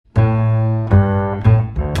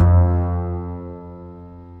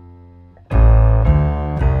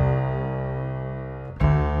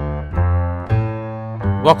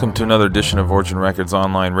Welcome to another edition of Origin Records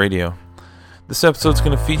Online Radio. This episode is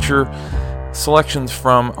going to feature selections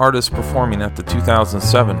from artists performing at the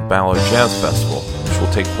 2007 Ballard Jazz Festival, which will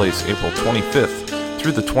take place April 25th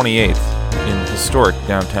through the 28th in historic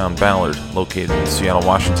downtown Ballard, located in Seattle,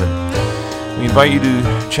 Washington. We invite you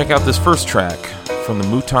to check out this first track from the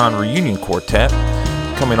Mouton Reunion Quartet,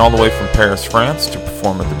 coming all the way from Paris, France, to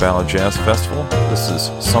perform at the Ballard Jazz Festival. This is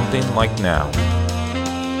Something Like Now.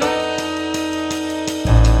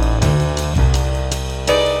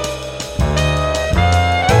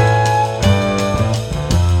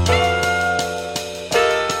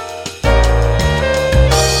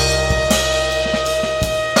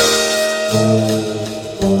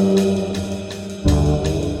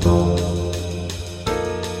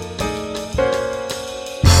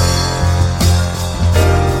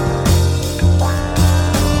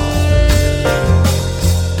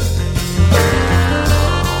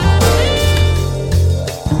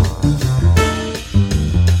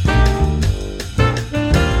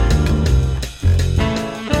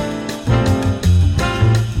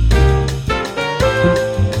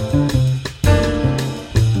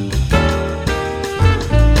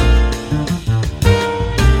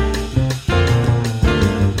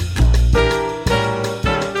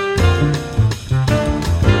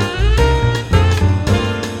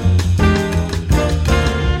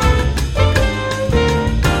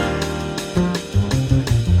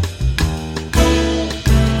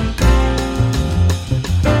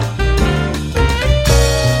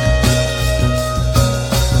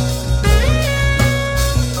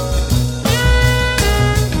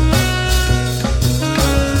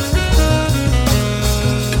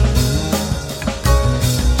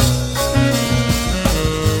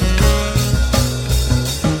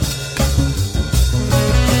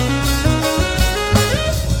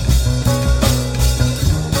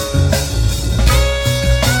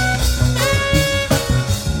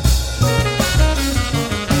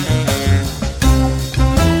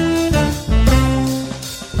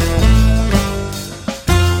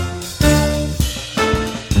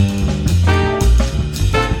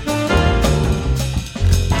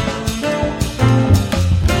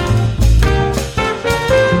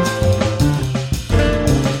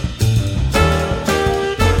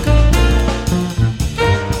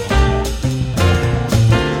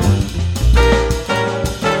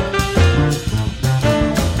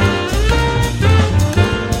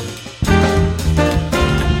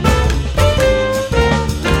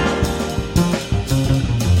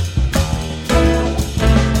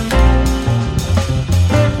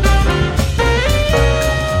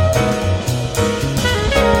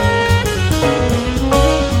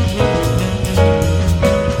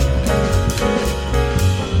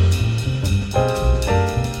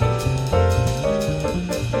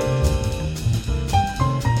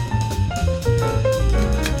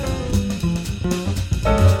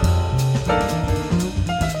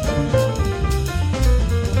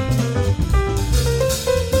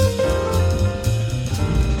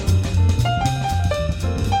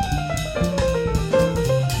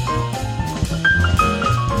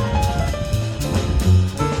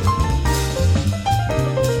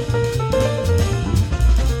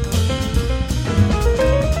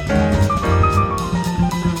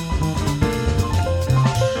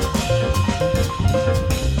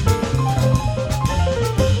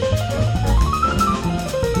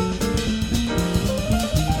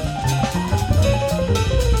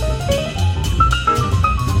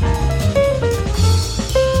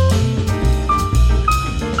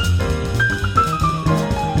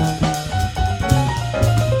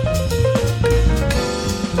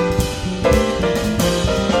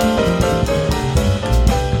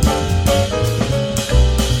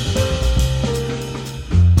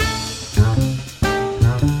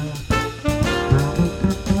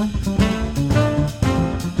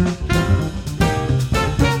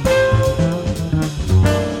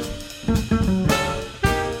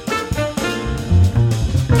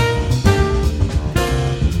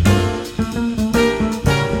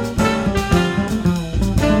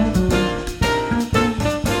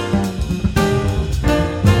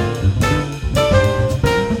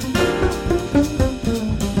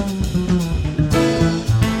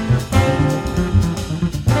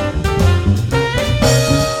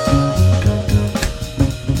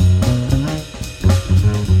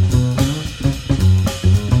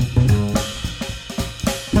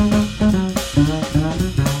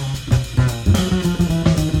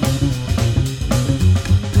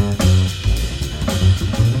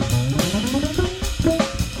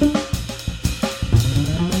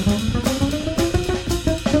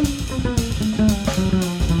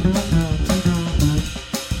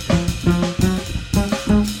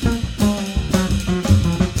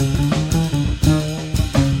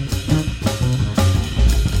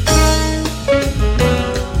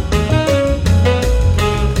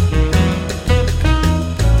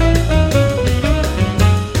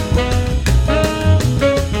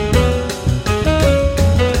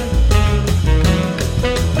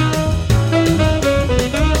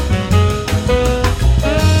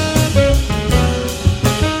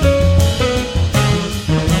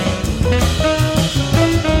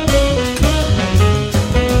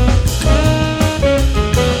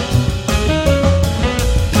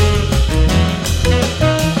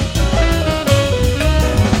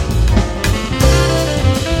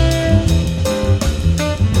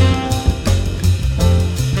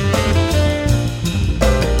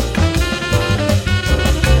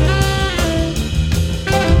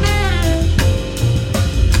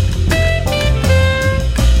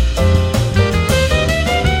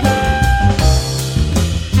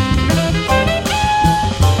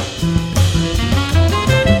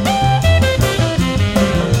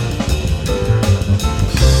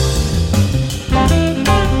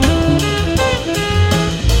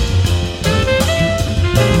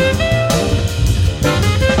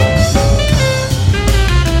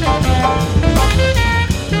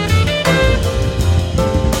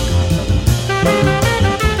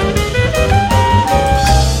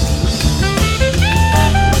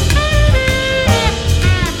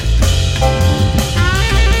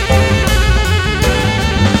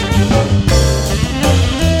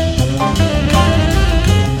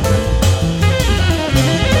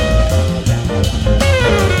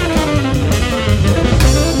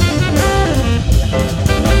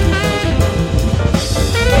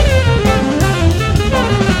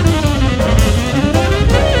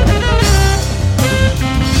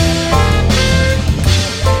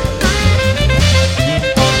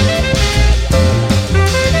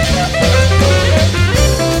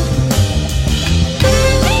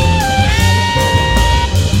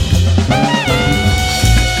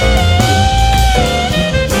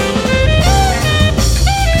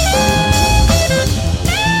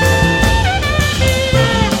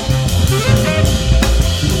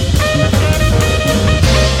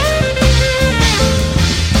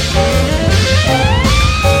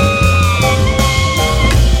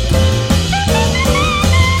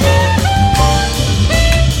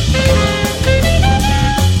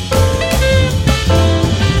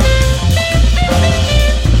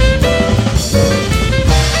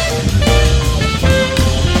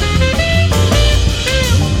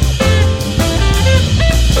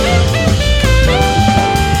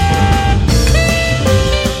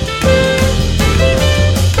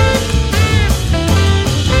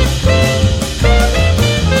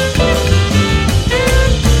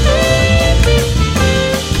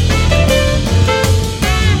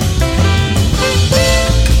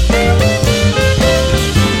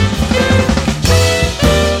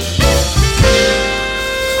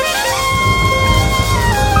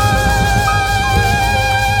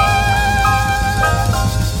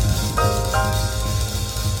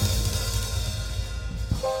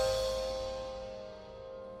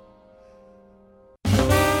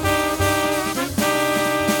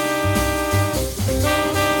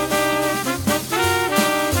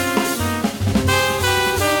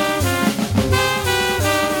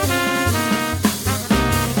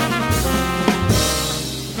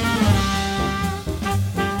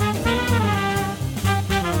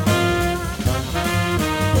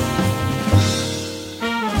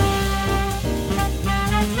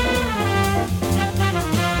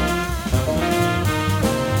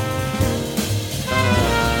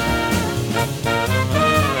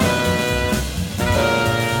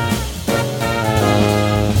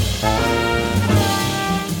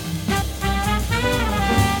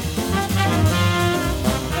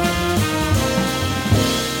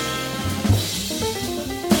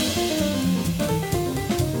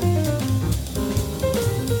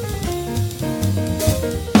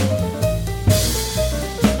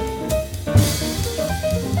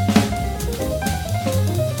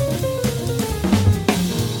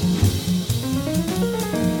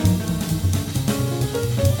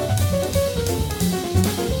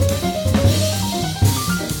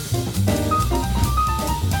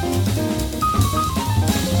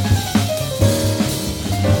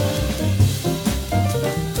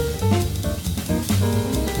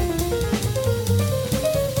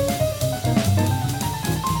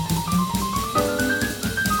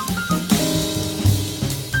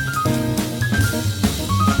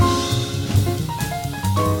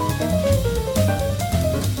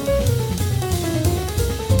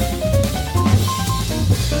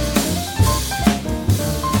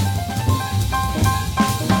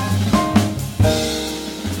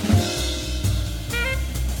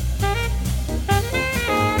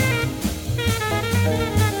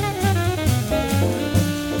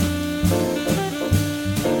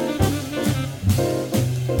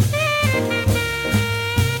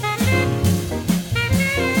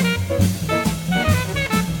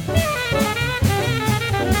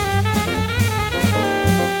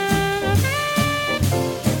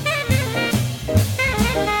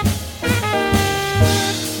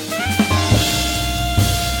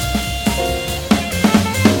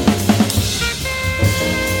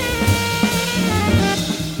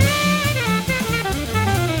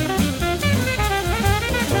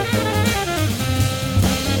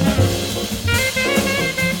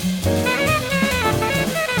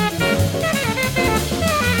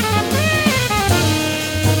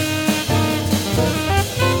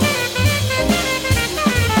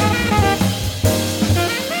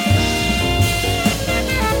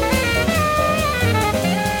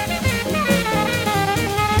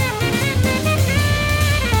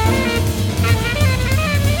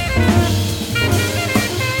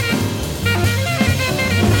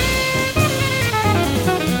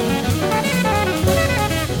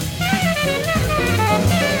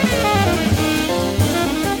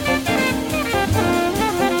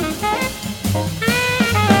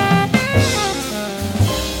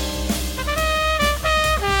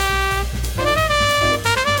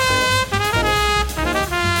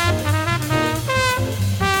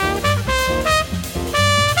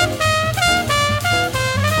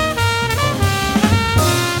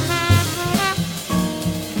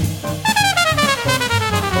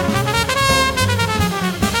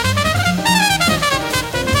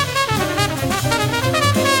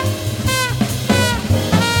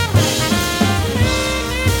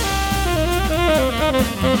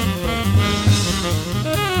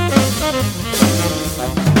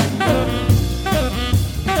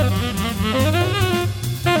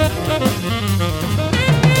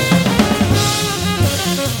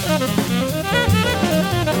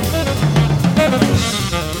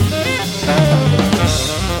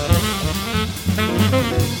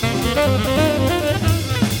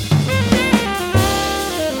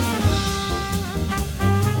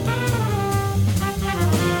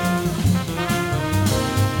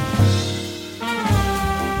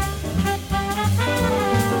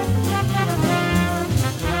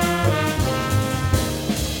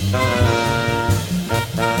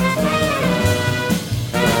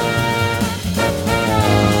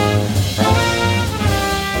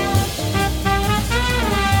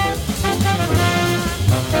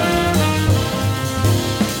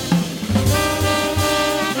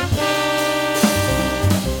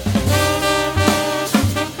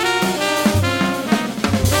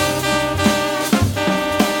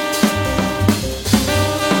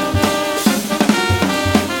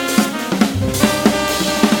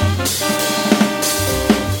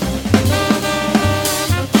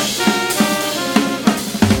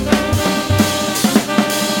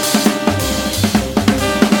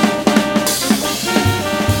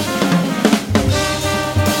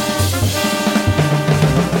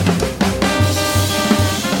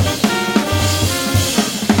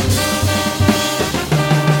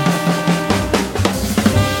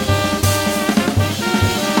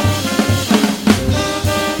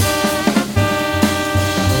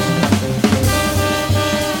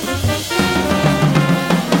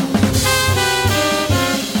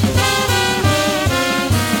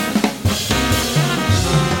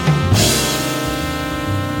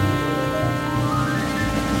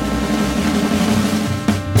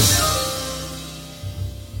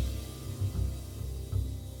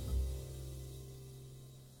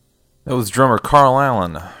 That was drummer Carl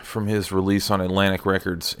Allen from his release on Atlantic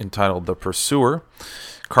Records entitled The Pursuer.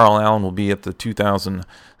 Carl Allen will be at the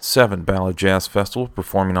 2007 Ballad Jazz Festival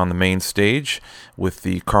performing on the main stage with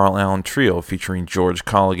the Carl Allen Trio featuring George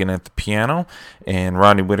Colligan at the piano and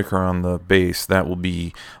Rodney Whitaker on the bass. That will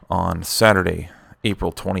be on Saturday,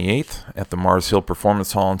 April 28th at the Mars Hill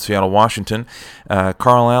Performance Hall in Seattle, Washington.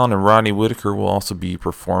 Carl Allen and Rodney Whitaker will also be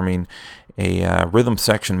performing a rhythm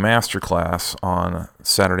section masterclass on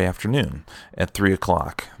Saturday afternoon at 3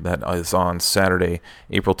 o'clock. That is on Saturday,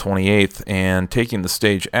 April 28th. And taking the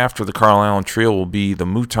stage after the Carl Allen Trio will be the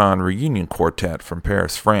Mouton Reunion Quartet from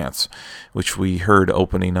Paris, France, which we heard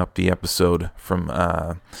opening up the episode from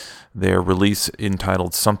their release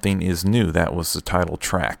entitled Something Is New. That was the title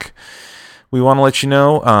track. We want to let you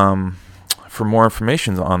know, for more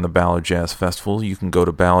information on the Ballad Jazz Festival, you can go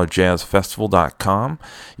to balladjazzfestival.com.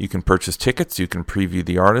 You can purchase tickets. You can preview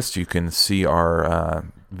the artist. You can see our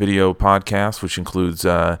video podcast, which includes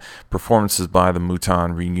performances by the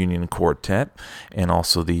Mouton Reunion Quartet and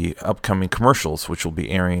also the upcoming commercials, which will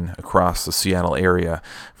be airing across the Seattle area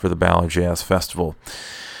for the Ballad Jazz Festival.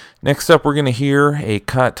 Next up, we're going to hear a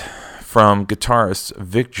cut from guitarist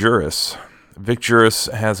Vic Juris. Vic Juris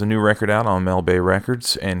has a new record out on Mel Bay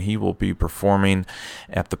Records, and he will be performing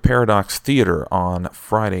at the Paradox Theater on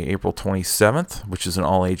Friday, April 27th, which is an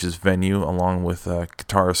all-ages venue, along with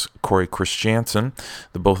guitarist Corey Christiansen.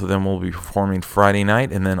 The both of them will be performing Friday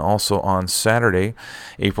night, and then also on Saturday,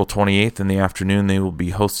 April 28th in the afternoon, they will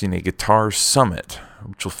be hosting a guitar summit,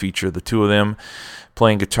 which will feature the two of them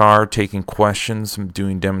playing guitar, taking questions, and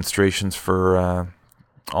doing demonstrations for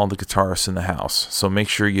all the guitarists in the house. So make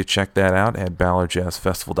sure you check that out at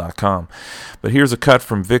balladjazzfestival.com. But here's a cut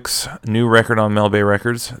from Vic's new record on Mel Bay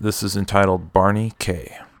Records. This is entitled Barney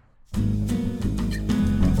K.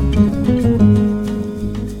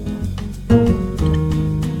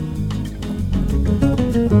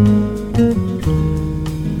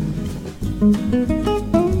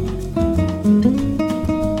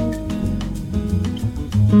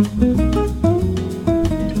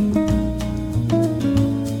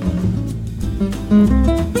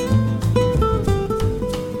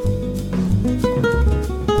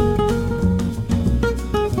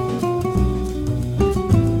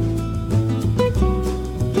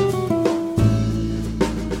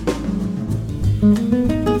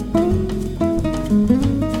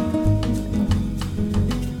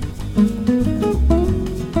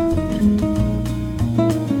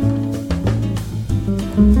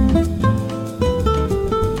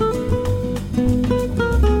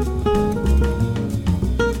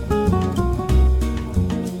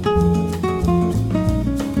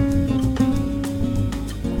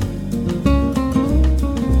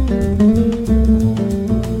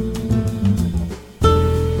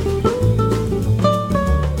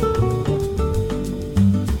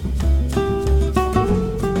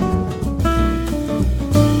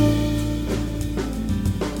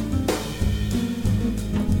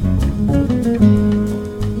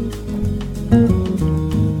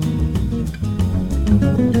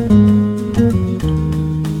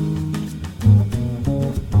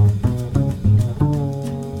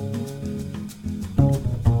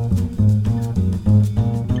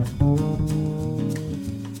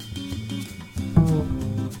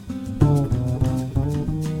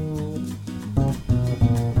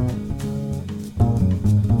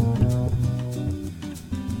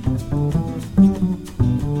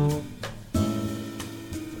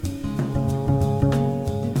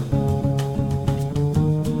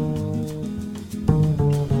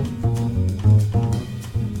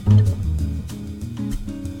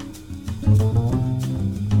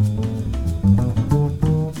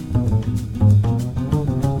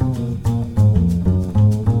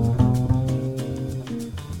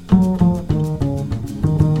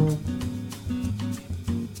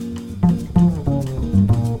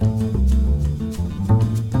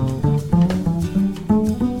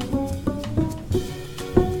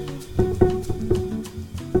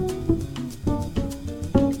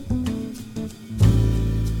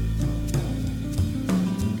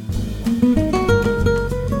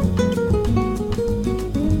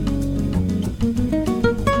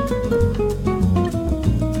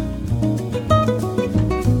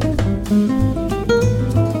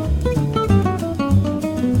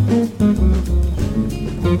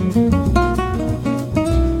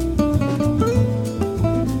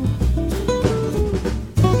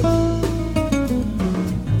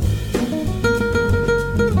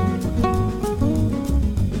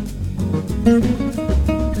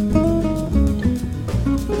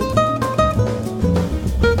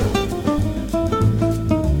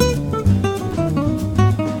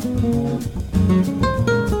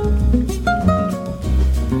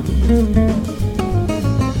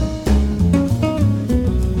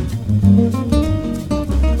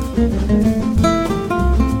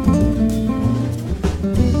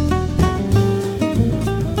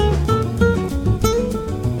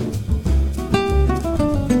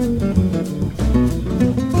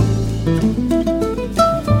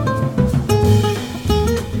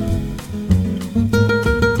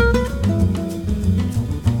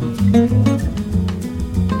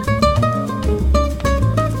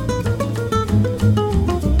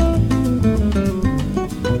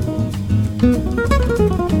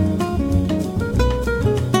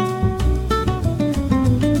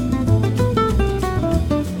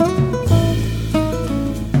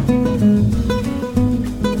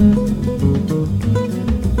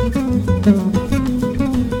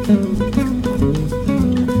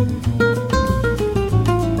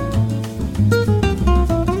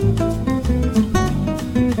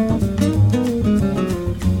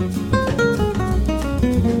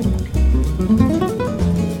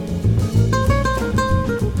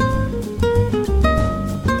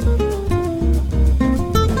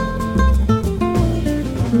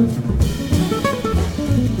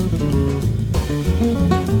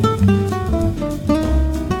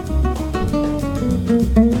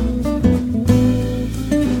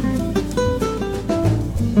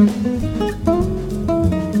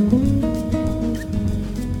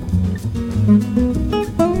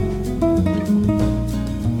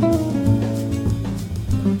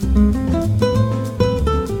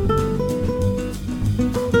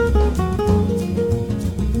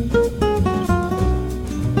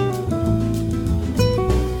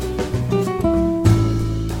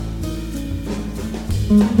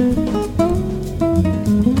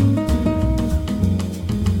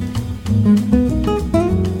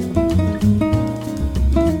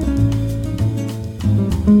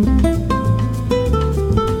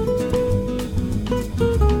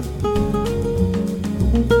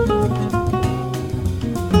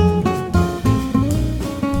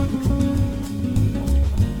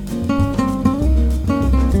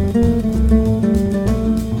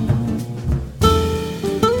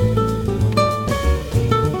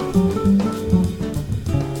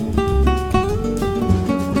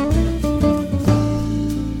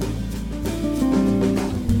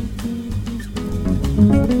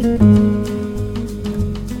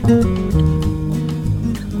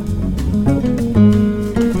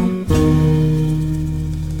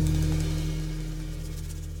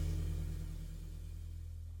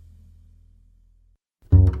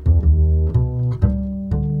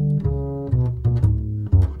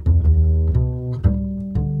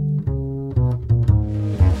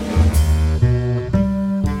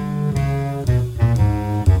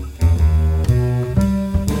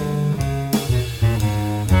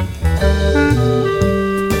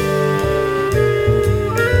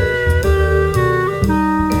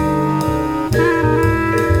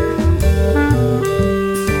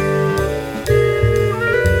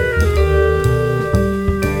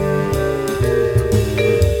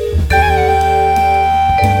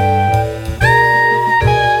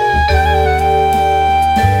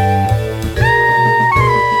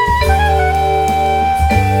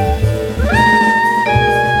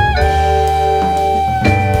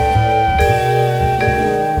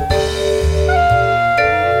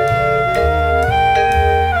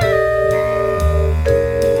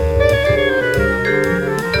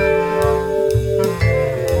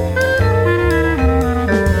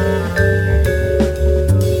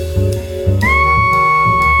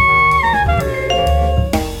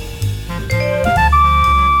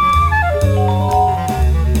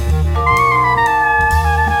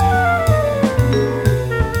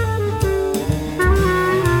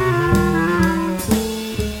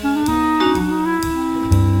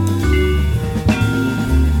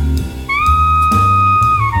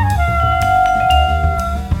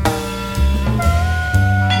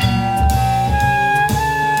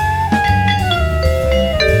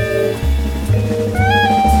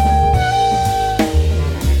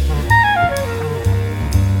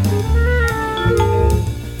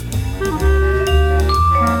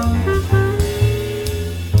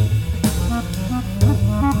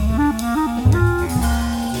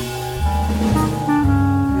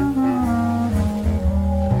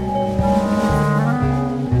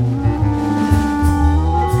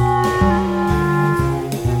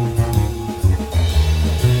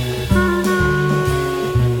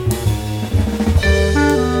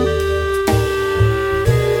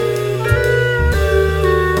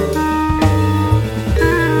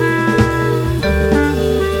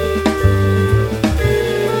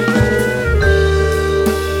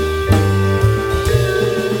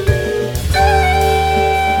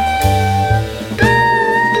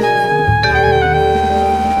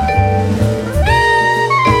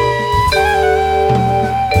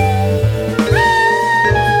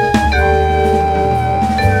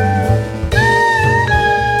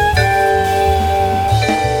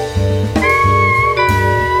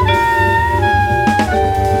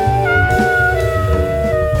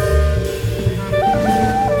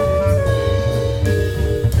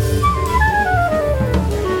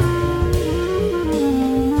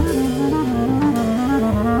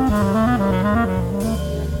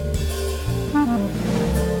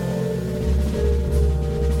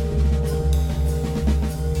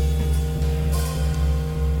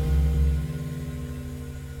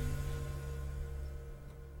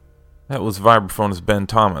 That was vibraphonist Ben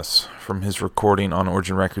Thomas from his recording on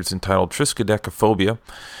Origin Records entitled Triskaidekaphobia.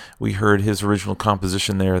 We heard his original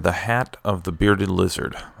composition there, The Hat of the Bearded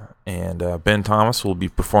Lizard. And Ben Thomas will be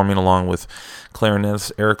performing along with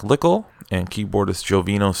clarinetist Eric Lickel and keyboardist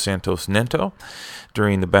Jovino Santos Nento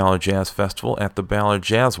during the Ballard Jazz Festival at the Ballard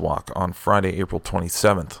Jazz Walk on Friday, April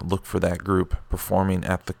 27th. Look for that group performing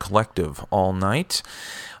at the Collective all night.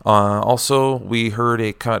 Also, we heard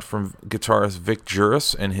a cut from guitarist Vic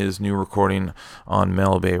Juris and his new recording on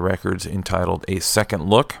Malibay Records entitled A Second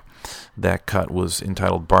Look. That cut was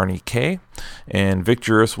entitled Barney K. And Vic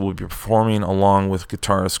Juris will be performing along with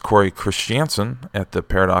guitarist Corey Christiansen at the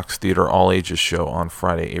Paradox Theater All Ages show on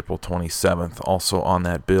Friday, April 27th. Also on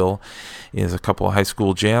that bill is a couple of high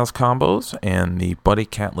school jazz combos and the Buddy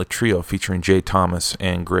Catlett Trio featuring Jay Thomas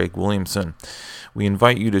and Greg Williamson. We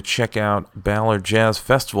invite you to check out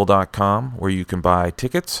BallardJazzFestival.com, where you can buy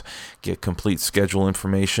tickets, get complete schedule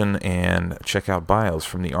information, and check out bios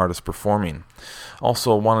from the artists performing.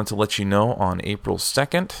 Also, wanted to let you know on April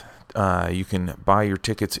 2nd, you can buy your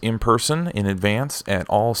tickets in person in advance at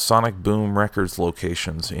all Sonic Boom Records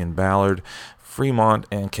locations in Ballard, Fremont,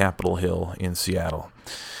 and Capitol Hill in Seattle.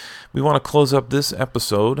 We want to close up this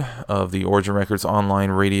episode of the Origin Records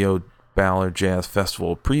Online Radio Ballard Jazz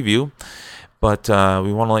Festival preview. But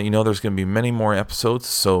we want to let you know there's going to be many more episodes,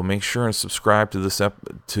 so make sure and subscribe to this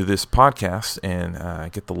podcast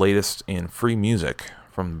and get the latest in free music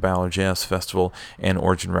from the Ballard Jazz Festival and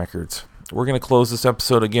Origin Records. We're going to close this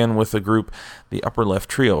episode again with the group, the Upper Left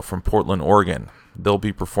Trio from Portland, Oregon. They'll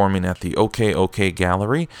be performing at the OK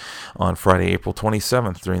Gallery on Friday, April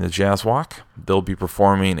 27th during the Jazz Walk. They'll be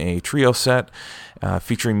performing a trio set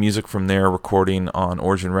featuring music from their recording on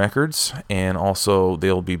Origin Records, and also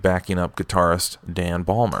they'll be backing up guitarist Dan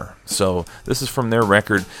Ballmer. So this is from their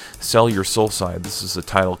record, Sell Your Soul Side. This is the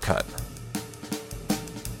title cut.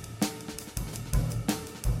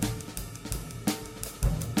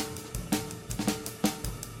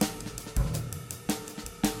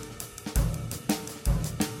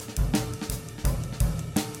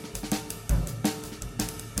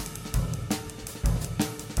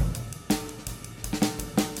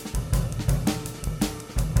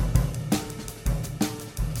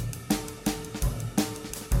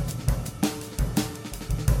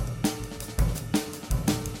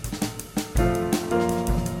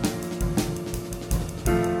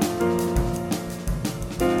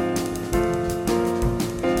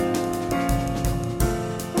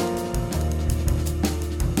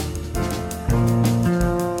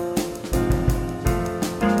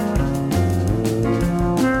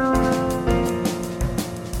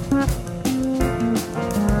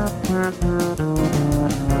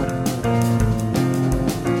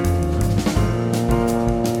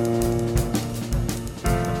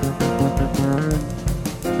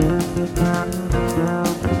 Thank you.